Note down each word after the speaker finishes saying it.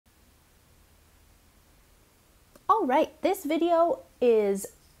All right, this video is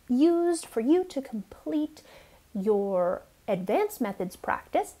used for you to complete your advanced methods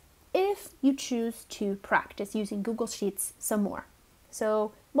practice if you choose to practice using Google Sheets some more.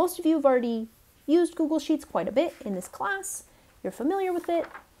 So most of you have already used Google Sheets quite a bit in this class. You're familiar with it.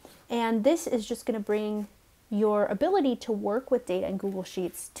 And this is just going to bring your ability to work with data in Google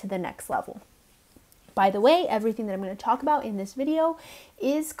Sheets to the next level. By the way, everything that I'm going to talk about in this video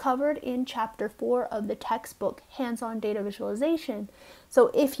is covered in Chapter 4 of the textbook, Hands-on Data Visualization.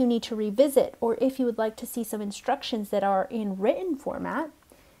 So if you need to revisit, or if you would like to see some instructions that are in written format,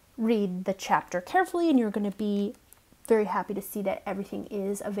 read the chapter carefully, and you're going to be very happy to see that everything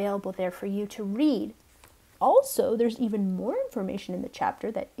is available there for you to read. Also, there's even more information in the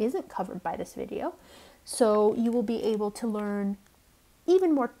chapter that isn't covered by this video, so you will be able to learn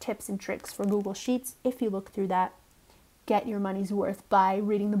even more tips and tricks for Google Sheets if you look through that. Get your money's worth by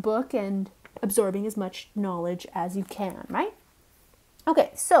reading the book and absorbing as much knowledge as you can, right?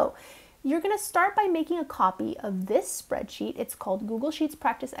 Okay, so you're going to start by making a copy of this spreadsheet. It's called Google Sheets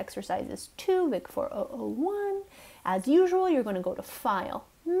Practice Exercises 2, Vic 4001. As usual, you're going to go to File,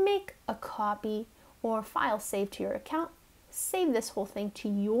 Make a Copy, or File, Save to your account. Save this whole thing to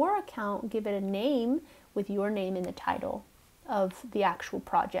your account, give it a name with your name in the title of the actual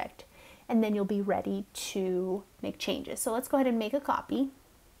project, and then you'll be ready to make changes. So let's go ahead and make a copy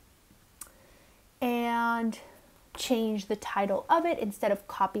and change the title of it. Instead of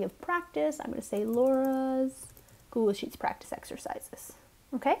copy of practice, I'm going to say Laura's Google Sheets practice exercises.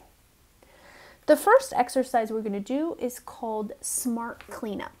 Okay. The first exercise we're going to do is called Smart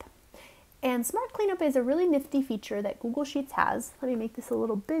Cleanup. And Smart Cleanup is a really nifty feature that Google Sheets has. Let me make this a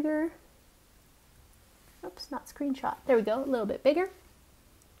little bigger. Oops, not screenshot. There we go, a little bit bigger.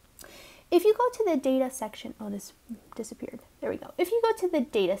 If you go to the data section, oh, this disappeared. There we go. If you go to the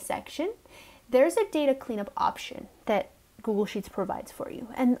data section, there's a data cleanup option that Google Sheets provides for you.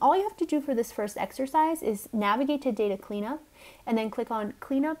 And all you have to do for this first exercise is navigate to data cleanup and then click on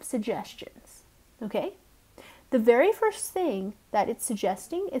cleanup suggestions. Okay? The very first thing that it's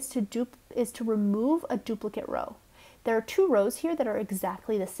suggesting is to remove a duplicate row. There are two rows here that are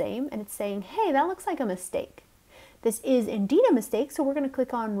exactly the same, and it's saying, hey, that looks like a mistake. This is indeed a mistake, so we're going to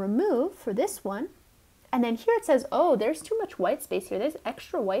click on remove for this one. And then here it says, oh, there's too much white space here. There's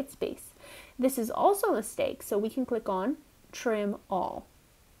extra white space. This is also a mistake, so we can click on trim all.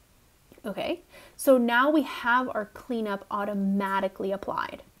 Okay, so now we have our cleanup automatically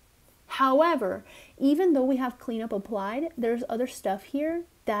applied. However, even though we have cleanup applied, there's other stuff here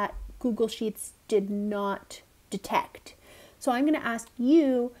that Google Sheets did not detect. So I'm going to ask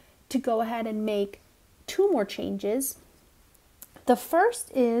you to go ahead and make two more changes. The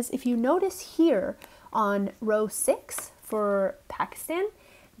first is, if you notice here on row 6 for Pakistan,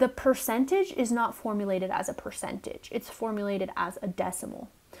 the percentage is not formulated as a percentage. It's formulated as a decimal.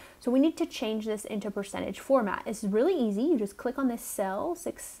 So we need to change this into percentage format. It's really easy. You just click on this cell,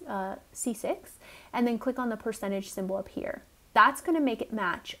 C6, and then click on the percentage symbol up here. That's going to make it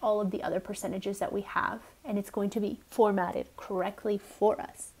match all of the other percentages that we have, and it's going to be formatted correctly for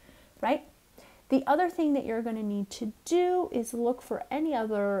us, right? The other thing that you're going to need to do is look for any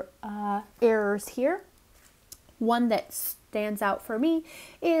other errors here. One that stands out for me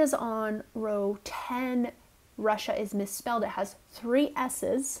is on row 10, Russia is misspelled. It has 3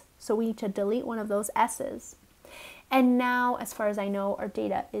 S's, so we need to delete one of those S's. And now, as far as I know, our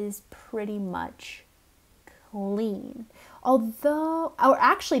data is pretty much clean. Although, or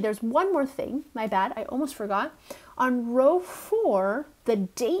actually there's one more thing, my bad, I almost forgot. On row 4, the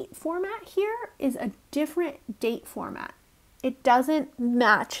date format here is a different date format. It doesn't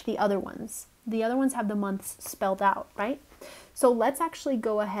match the other ones. The other ones have the months spelled out, right? So let's actually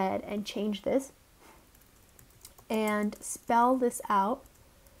go ahead and change this and spell this out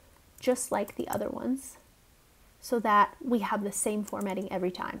just like the other ones so that we have the same formatting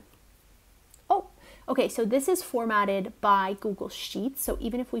every time. Okay, so this is formatted by Google Sheets, so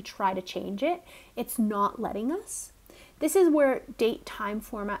even if we try to change it, it's not letting us. This is where date time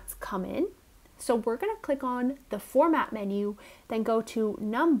formats come in. So we're going to click on the format menu, then go to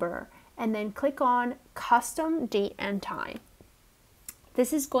number, and then click on custom date and time.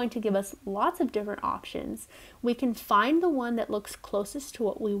 This is going to give us lots of different options. We can find the one that looks closest to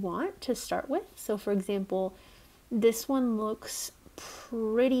what we want to start with. So for example, this one looks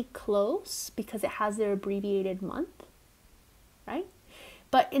pretty close because it has their abbreviated month, right?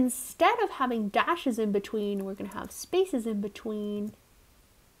 But instead of having dashes in between, we're going to have spaces in between.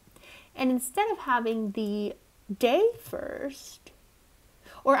 And instead of having the day first,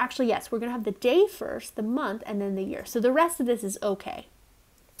 or actually, yes, we're going to have the day first, the month, and then the year. So the rest of this is okay.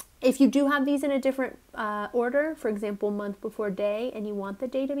 If you do have these in a different order, for example, month before day, and you want the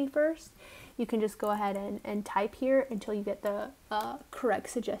day to be first, you can just go ahead and type here until you get the correct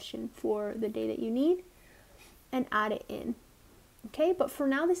suggestion for the day that you need and add it in. Okay, but for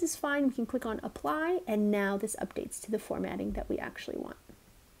now this is fine. We can click on apply, and now this updates to the formatting that we actually want.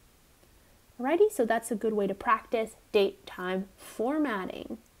 Alrighty, so that's a good way to practice date time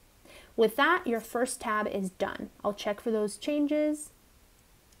formatting. With that, your first tab is done. I'll check for those changes.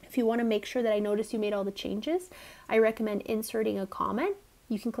 If you want to make sure that I notice you made all the changes, I recommend inserting a comment.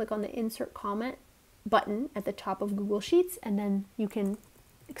 You can click on the insert comment button at the top of Google Sheets, and then you can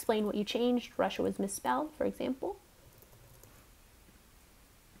explain what you changed. Russia was misspelled, for example,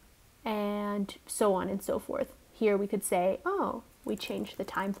 and so on and so forth. Here we could say, oh, we changed the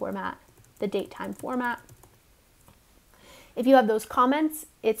time format, the date time format. If you have those comments,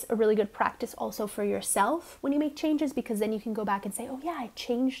 it's a really good practice also for yourself when you make changes, because then you can go back and say, oh yeah, I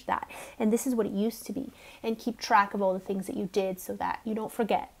changed that, and this is what it used to be, and keep track of all the things that you did so that you don't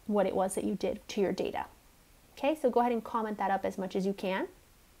forget what it was that you did to your data. Okay, so go ahead and comment that up as much as you can.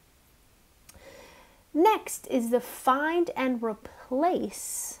 Next is the find and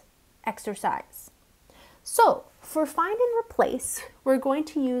replace exercise. So for find and replace, we're going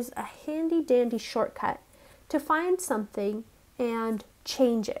to use a handy dandy shortcut to find something and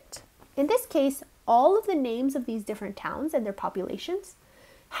change it. In this case, all of the names of these different towns and their populations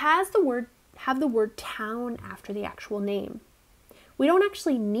have the word town after the actual name. We don't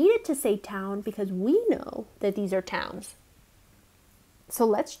actually need it to say town because we know that these are towns. So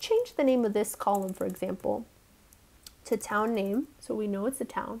let's change the name of this column, for example, to town name, so we know it's a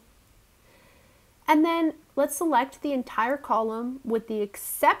town. And then let's select the entire column with the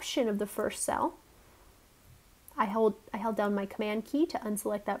exception of the first cell. I held down my command key to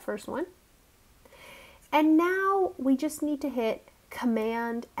unselect that first one. And now we just need to hit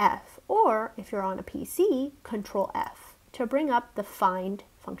Command F, or if you're on a PC, Control F, to bring up the find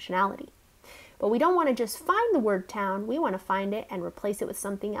functionality. But we don't want to just find the word town, we want to find it and replace it with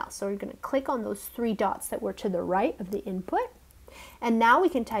something else. So we're going to click on those three dots that were to the right of the input. And now we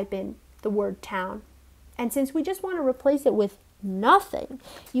can type in the word town. And since we just want to replace it with nothing,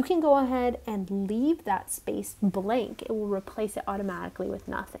 you can go ahead and leave that space blank. It will replace it automatically with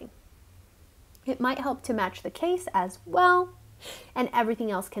nothing. It might help to match the case as well, and everything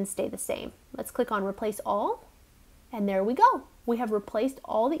else can stay the same. Let's click on replace all, and there we go. We have replaced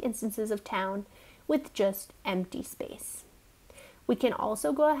all the instances of town with just empty space. We can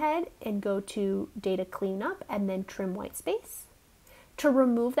also go ahead and go to data cleanup and then trim white space to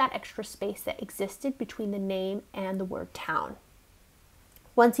remove that extra space that existed between the name and the word town.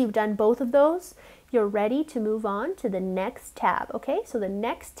 Once you've done both of those, you're ready to move on to the next tab. Okay, so the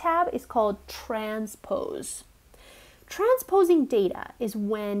next tab is called transpose. Transposing data is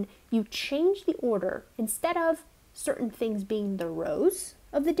when you change the order. Instead of certain things being the rows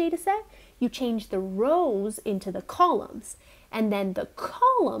of the data set, you change the rows into the columns, and then the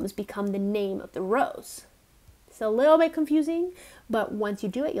columns become the name of the rows. It's a little bit confusing, but once you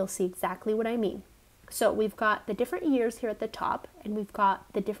do it, you'll see exactly what I mean. So we've got the different years here at the top, and we've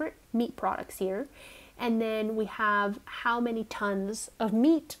got the different meat products here, and then we have how many tons of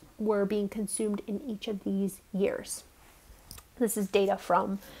meat were being consumed in each of these years. This is data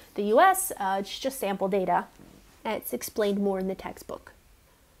from the US, it's just sample data. It's explained more in the textbook.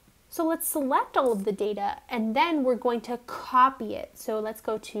 So let's select all of the data, and then we're going to copy it. So let's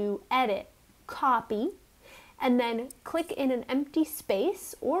go to Edit, Copy, and then click in an empty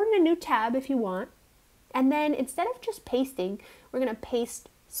space or in a new tab if you want. And then instead of just pasting, we're going to paste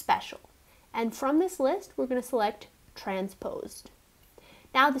special. And from this list, we're going to select transposed.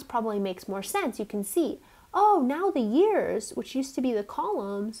 Now this probably makes more sense. You can see, oh, now the years, which used to be the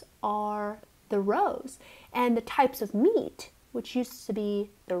columns, are the rows. And the types of meat, which used to be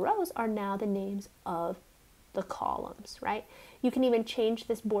the rows, are now the names of the columns, right? You can even change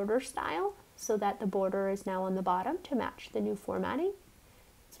this border style so that the border is now on the bottom to match the new formatting.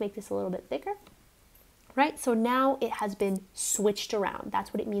 Let's make this a little bit thicker. Right, so now it has been switched around.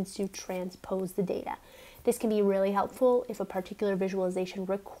 That's what it means to transpose the data. This can be really helpful if a particular visualization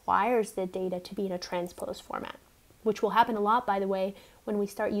requires the data to be in a transposed format, which will happen a lot, by the way, when we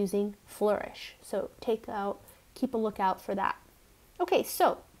start using Flourish. So keep a lookout for that. Okay,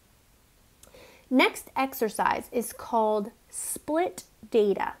 so next exercise is called split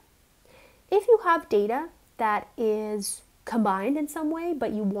data. If you have data that is combined in some way,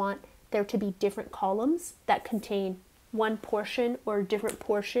 but you want there to be different columns that contain one portion or a different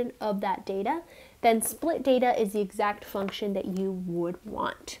portion of that data, then split data is the exact function that you would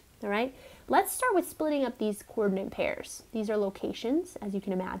want. All right. Let's start with splitting up these coordinate pairs. These are locations, as you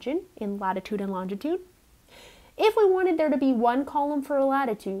can imagine, in latitude and longitude. If we wanted there to be one column for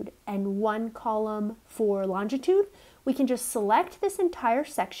latitude and one column for longitude, we can just select this entire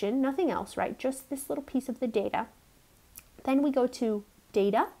section, nothing else, right? Just this little piece of the data. Then we go to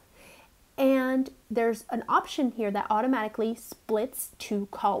Data, and there's an option here that automatically splits two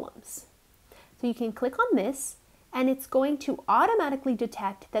columns. So you can click on this, and it's going to automatically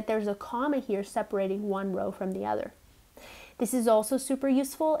detect that there's a comma here separating one row from the other. This is also super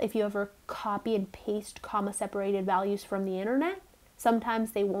useful if you ever copy and paste comma separated values from the internet.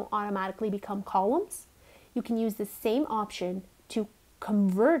 Sometimes they won't automatically become columns. You can use the same option to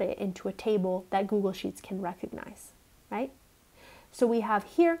convert it into a table that Google Sheets can recognize, right? So we have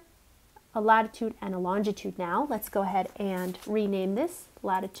here a latitude and a longitude now. Let's go ahead and rename this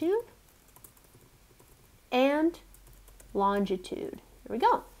latitude and longitude. Here we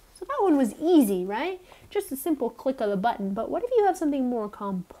go. So that one was easy, right? Just a simple click of the button. But what if you have something more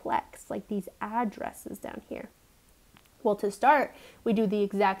complex, like these addresses down here? Well, to start, we do the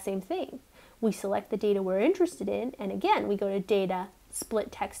exact same thing. We select the data we're interested in, and again, we go to Data,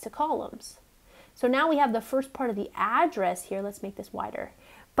 Split Text to Columns. So now we have the first part of the address here. Let's make this wider.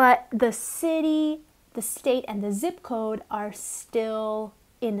 But the city, the state, and the zip code are still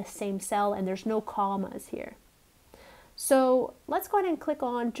in the same cell, and there's no commas here. So let's go ahead and click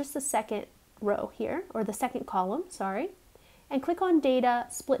on just the second row here, or the second column, sorry, and click on Data,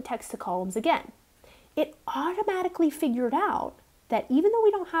 Split Text to Columns again. It automatically figured out that even though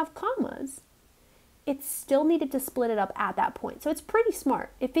we don't have commas, it still needed to split it up at that point. So it's pretty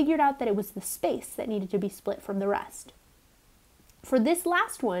smart. It figured out that it was the space that needed to be split from the rest. For this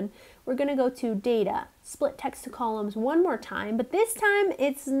last one, we're going to go to Data, Split Text to Columns one more time, but this time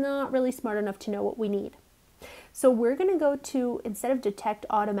it's not really smart enough to know what we need. So we're going to go to, instead of Detect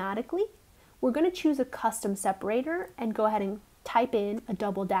Automatically, we're going to choose a custom separator and go ahead and type in a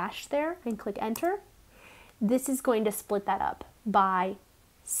double dash there and click Enter. This is going to split that up by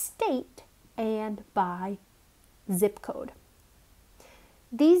state and by zip code.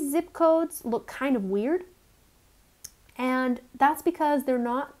 These zip codes look kind of weird, and that's because they're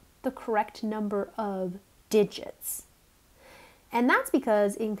not the correct number of digits. And that's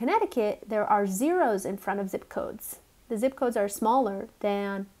because in Connecticut, there are zeros in front of zip codes. The zip codes are smaller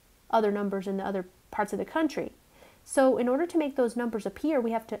than other numbers in the other parts of the country. So in order to make those numbers appear,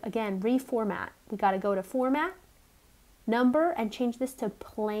 we have to, again, reformat. We got to go to Format, Number, and change this to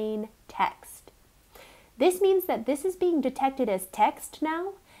plain text. This means that this is being detected as text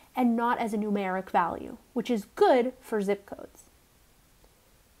now and not as a numeric value, which is good for zip codes.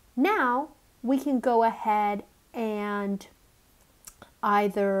 Now we can go ahead and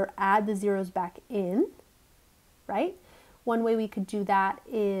either add the zeros back in, right? One way we could do that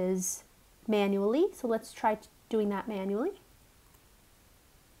is manually. So let's try doing that manually.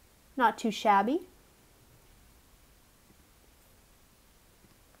 Not too shabby.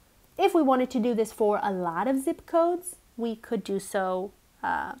 If we wanted to do this for a lot of zip codes, we could do so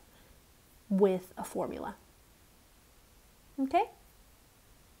with a formula. Okay?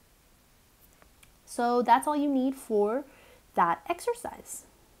 So that's all you need for that exercise.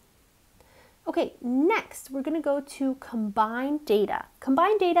 Okay, next we're going to go to combined data.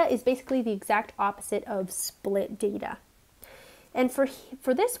 Combined data is basically the exact opposite of split data. And for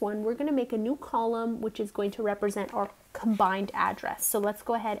this one, we're going to make a new column which is going to represent our combined address. So let's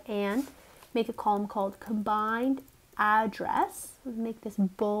go ahead and make a column called combined address. Make this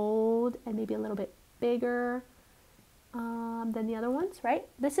bold and maybe a little bit bigger than the other ones, right?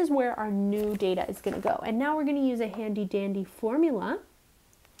 This is where our new data is going to go. And now we're going to use a handy dandy formula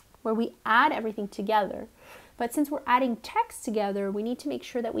where we add everything together. But since we're adding text together, we need to make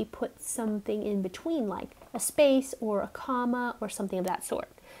sure that we put something in between, like a space or a comma or something of that sort.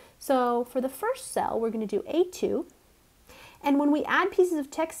 So for the first cell, we're going to do A2. And when we add pieces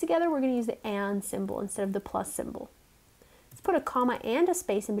of text together, we're going to use the and symbol instead of the plus symbol. Let's put a comma and a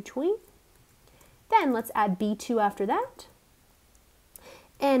space in between. Then let's add B2 after that.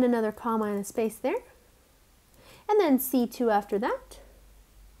 And another comma and a space there. And then C2 after that.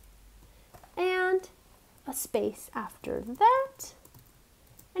 And a space after that.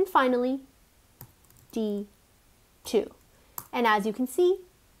 And finally, D2. And as you can see,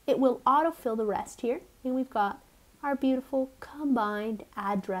 it will autofill the rest here. And we've got our beautiful combined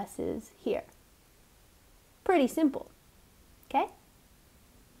addresses here. Pretty simple, okay?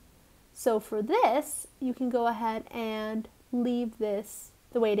 So for this, you can go ahead and leave this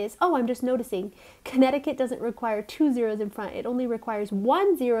the way it is. Oh, I'm just noticing, Connecticut doesn't require 2 zeros in front. It only requires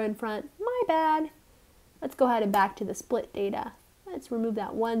 1 0 in front. My bad. Let's go ahead and back to the split data. Let's remove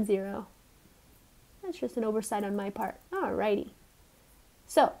that 1 0. it's just an oversight on my part. Alrighty.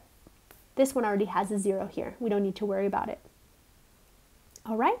 So this one already has a 0 here. We don't need to worry about it.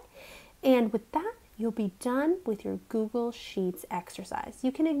 All right. And with that, you'll be done with your Google Sheets exercise.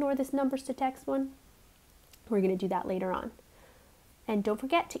 You can ignore this numbers to text one. We're going to do that later on. And don't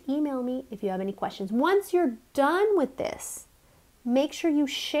forget to email me if you have any questions. Once you're done with this, make sure you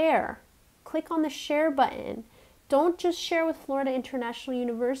share. Click on the share button. Don't just share with Florida International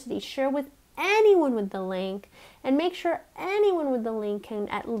University. Share with anyone with the link, and make sure anyone with the link can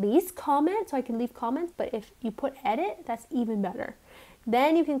at least comment, so I can leave comments. But if you put edit, that's even better.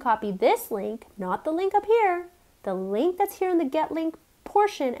 Then you can copy this link, not the link up here, the link that's here in the get link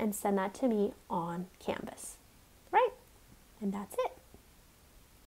portion, and send that to me on Canvas. Right? And that's it.